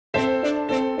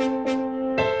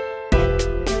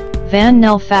Van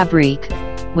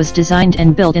Nellefabriek was designed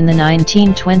and built in the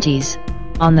 1920s,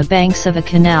 on the banks of a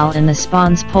canal in the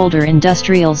Spaanspolder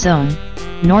industrial zone,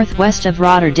 northwest of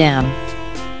Rotterdam.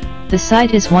 The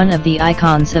site is one of the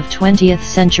icons of 20th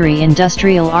century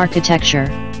industrial architecture,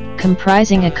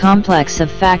 comprising a complex of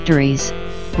factories,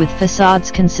 with facades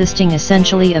consisting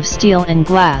essentially of steel and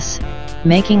glass,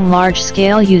 making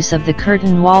large-scale use of the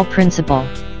curtain wall principle.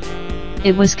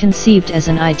 It was conceived as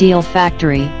an ideal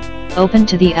factory, open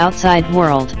to the outside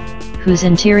world, whose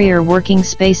interior working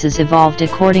spaces evolved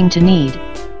according to need,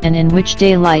 and in which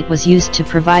daylight was used to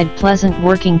provide pleasant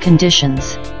working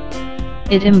conditions.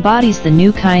 It embodies the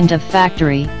new kind of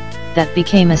factory, that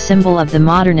became a symbol of the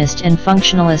modernist and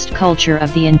functionalist culture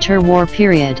of the interwar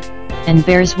period, and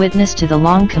bears witness to the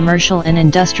long commercial and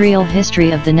industrial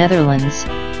history of the Netherlands,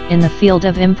 in the field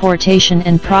of importation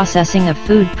and processing of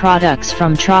food products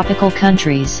from tropical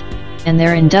countries, and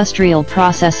their industrial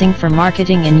processing for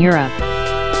marketing in Europe.